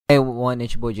Hey everyone,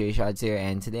 it's your boy J Shots here,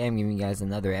 and today I'm giving you guys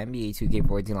another NBA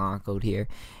 2K14 long code here.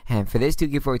 And for this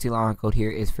 2K14 long code here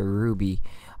is for Ruby,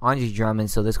 Andre Drummond.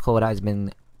 So this code has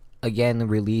been again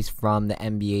released from the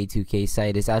NBA 2K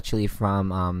site. It's actually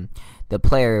from the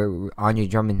player Andre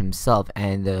Drummond himself,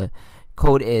 and the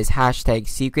code is hashtag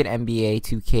secret NBA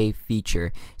 2K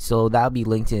feature. So that'll be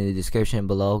linked in the description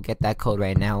below. Get that code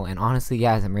right now. And honestly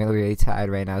guys, I'm really tired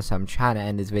right now, so I'm trying to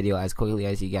end this video as quickly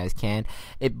as you guys can.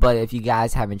 But if you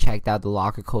guys haven't checked out the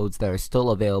locker codes that are still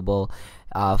available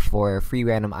for free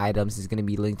random items, is going to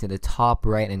be linked in the top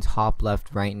right and top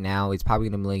left right now. It's probably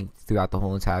going to be linked throughout the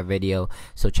whole entire video,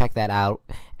 so check that out.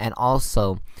 And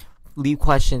also leave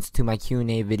questions to my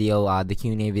Q&A video. The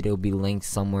Q&A video will be linked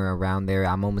somewhere around there.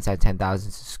 I'm almost at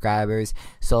 10,000 subscribers,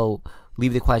 so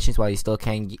leave the questions while you still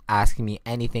can. Ask me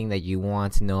anything that you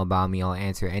want to know about me. I'll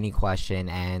answer any question,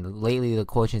 and lately the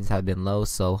questions have been low,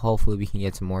 so hopefully we can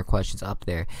get some more questions up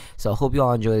there. So I hope you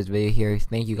all enjoy this video here.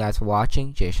 Thank you guys for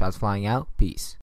watching. J Shots flying out. Peace.